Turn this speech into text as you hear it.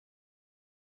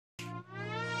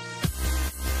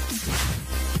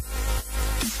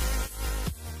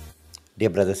Dear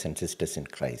brothers and sisters in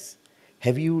Christ,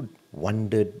 have you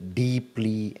wondered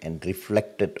deeply and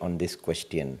reflected on this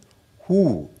question,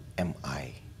 who am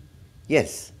I?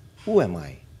 Yes, who am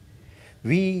I?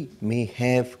 We may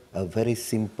have a very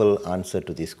simple answer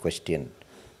to this question.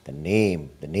 The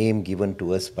name given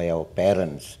to us by our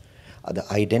parents, the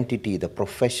identity, the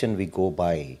profession we go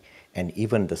by, and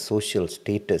even the social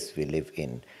status we live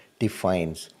in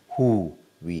defines who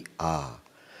we are.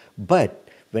 But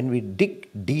when we dig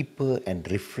deeper and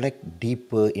reflect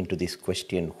deeper into this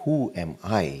question, who am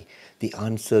I? The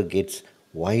answer gets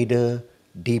wider,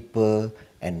 deeper,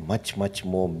 and much, much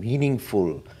more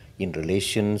meaningful in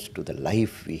relations to the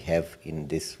life we have in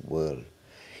this world.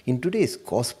 In today's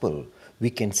gospel, we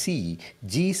can see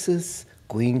Jesus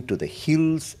going to the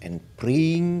hills and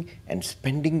praying and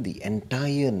spending the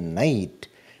entire night,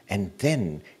 and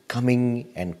then coming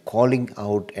and calling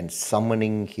out and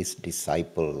summoning his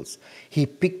disciples. He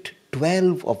picked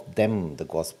 12 of them, the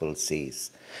gospel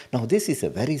says. Now, this is a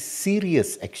very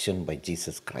serious action by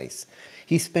Jesus Christ.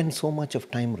 He spent so much of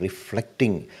time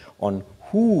reflecting on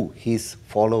who his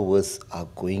followers are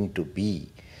going to be.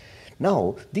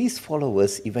 Now, these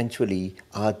followers eventually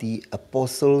are the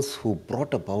apostles who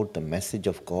brought about the message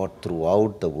of God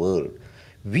throughout the world.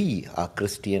 We are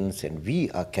Christians and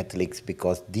we are Catholics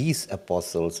because these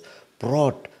apostles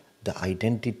brought the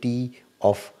identity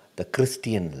of the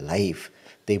Christian life.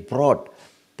 They brought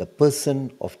the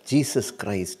person of Jesus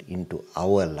Christ into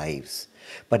our lives.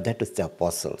 But that is the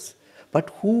apostles.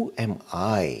 But who am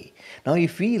I? Now,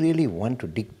 if we really want to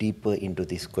dig deeper into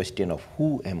this question of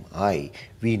who am I,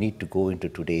 we need to go into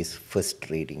today's first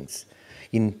readings.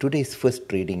 In today's first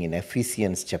reading in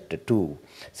Ephesians chapter 2,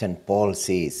 St. Paul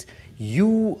says,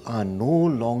 "You are no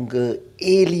longer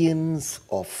aliens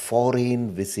or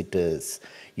foreign visitors.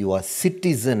 You are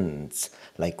citizens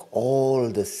like all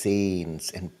the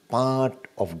saints and part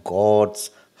of God's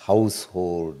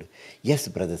household." Yes,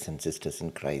 brothers and sisters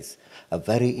in Christ, a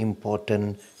very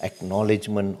important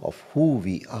acknowledgement of who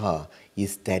we are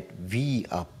is that we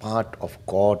are part of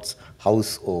God's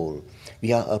household.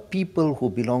 We are a people who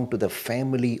belong to the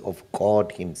family of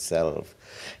God Himself.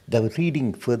 The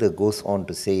reading further goes on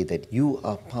to say that you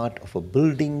are part of a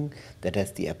building that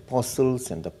has the apostles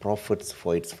and the prophets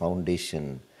for its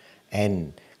foundation,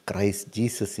 and Christ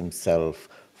Jesus Himself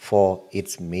for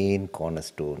its main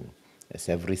cornerstone. As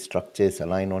every structure is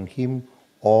aligned on Him,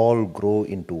 all grow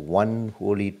into one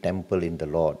holy temple in the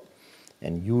Lord.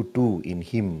 And you too in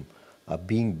Him are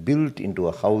being built into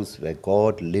a house where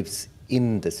God lives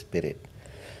in the Spirit.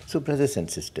 So, brothers and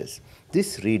sisters,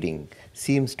 this reading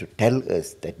seems to tell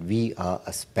us that we are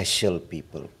a special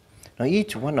people. Now,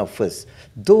 each one of us,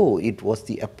 though it was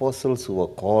the apostles who were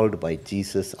called by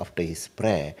Jesus after His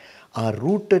prayer, are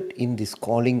rooted in this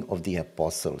calling of the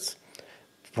apostles.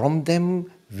 From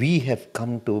them, we have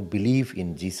come to believe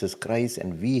in Jesus Christ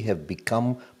and we have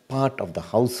become part of the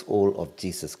household of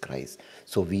Jesus Christ.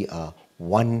 So we are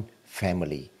one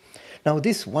family. Now,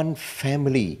 this one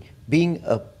family, being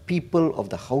a people of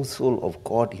the household of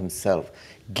God Himself,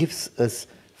 gives us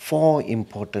four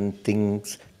important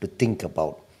things to think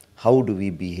about. How do we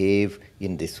behave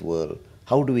in this world?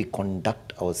 How do we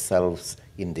conduct ourselves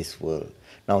in this world?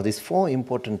 Now, these four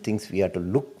important things we are to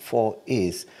look for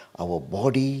is our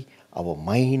body, our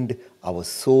mind, our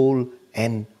soul,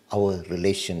 and our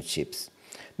relationships.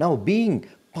 Now, being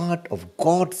part of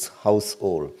God's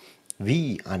household,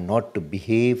 we are not to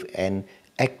behave and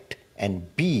act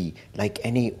and be like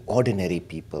any ordinary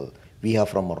people. We are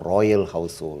from a royal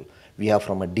household. We are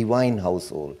from a divine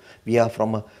household. We are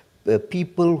from a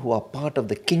people who are part of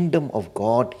the kingdom of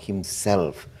God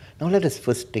Himself. Now, let us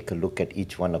first take a look at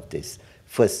each one of these.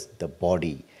 First, the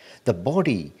body. The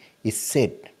body is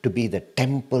said to be the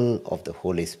temple of the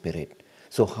Holy Spirit.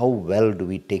 So how well do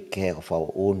we take care of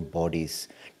our own bodies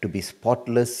to be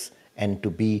spotless and to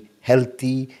be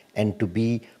healthy and to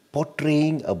be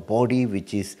portraying a body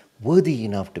which is worthy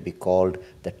enough to be called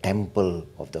the temple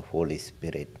of the Holy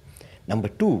Spirit? Number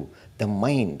two, the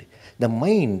mind. The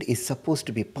mind is supposed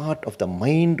to be part of the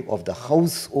mind of the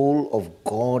household of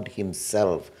God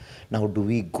Himself. Now, do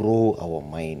we grow our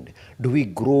mind? Do we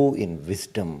grow in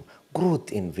wisdom?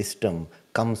 Growth in wisdom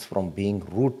comes from being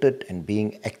rooted and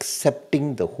being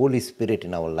accepting the Holy Spirit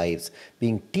in our lives,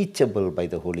 being teachable by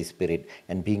the Holy Spirit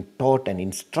and being taught and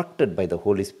instructed by the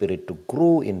Holy Spirit to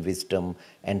grow in wisdom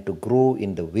and to grow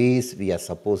in the ways we are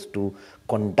supposed to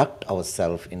conduct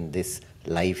ourselves in this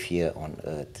life here on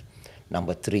earth.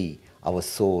 Number three, our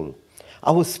soul,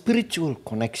 our spiritual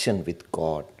connection with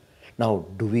God. Now,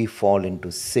 do we fall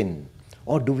into sin?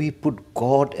 Or do we put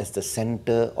God as the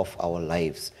center of our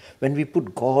lives? When we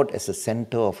put God as the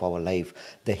center of our life,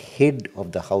 the head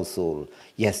of the household,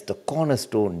 yes, the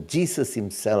cornerstone, Jesus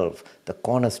Himself, the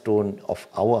cornerstone of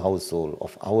our household,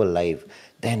 of our life,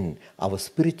 then our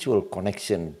spiritual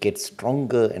connection gets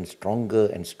stronger and stronger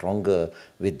and stronger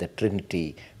with the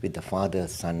Trinity, with the Father,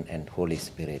 Son, and Holy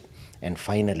Spirit. And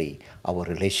finally, our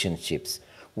relationships.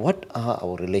 What are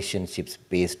our relationships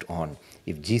based on?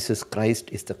 If Jesus Christ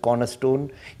is the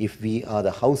cornerstone, if we are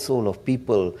the household of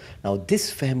people, now this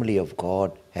family of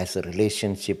God has a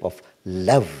relationship of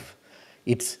love.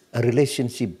 It's a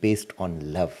relationship based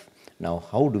on love. Now,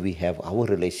 how do we have our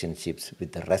relationships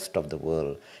with the rest of the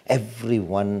world?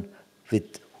 Everyone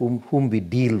with whom we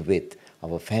deal with,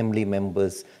 our family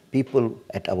members, people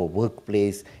at our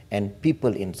workplace, and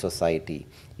people in society.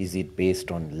 Is it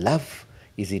based on love?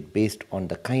 Is it based on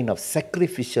the kind of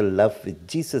sacrificial love which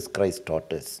Jesus Christ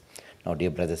taught us? Now, dear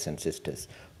brothers and sisters,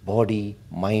 body,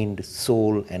 mind,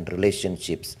 soul, and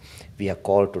relationships, we are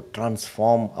called to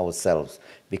transform ourselves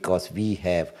because we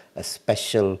have a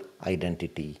special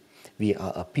identity. We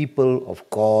are a people of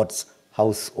God's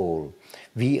household.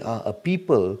 We are a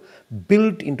people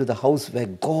built into the house where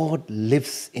God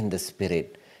lives in the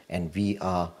Spirit. And we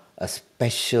are a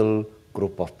special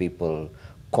group of people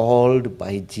called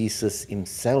by Jesus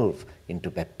Himself into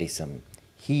baptism.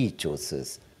 He chose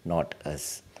us, not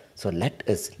us. So let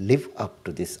us live up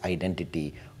to this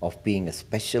identity of being a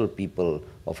special people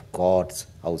of God's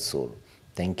household.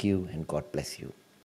 Thank you and God bless you.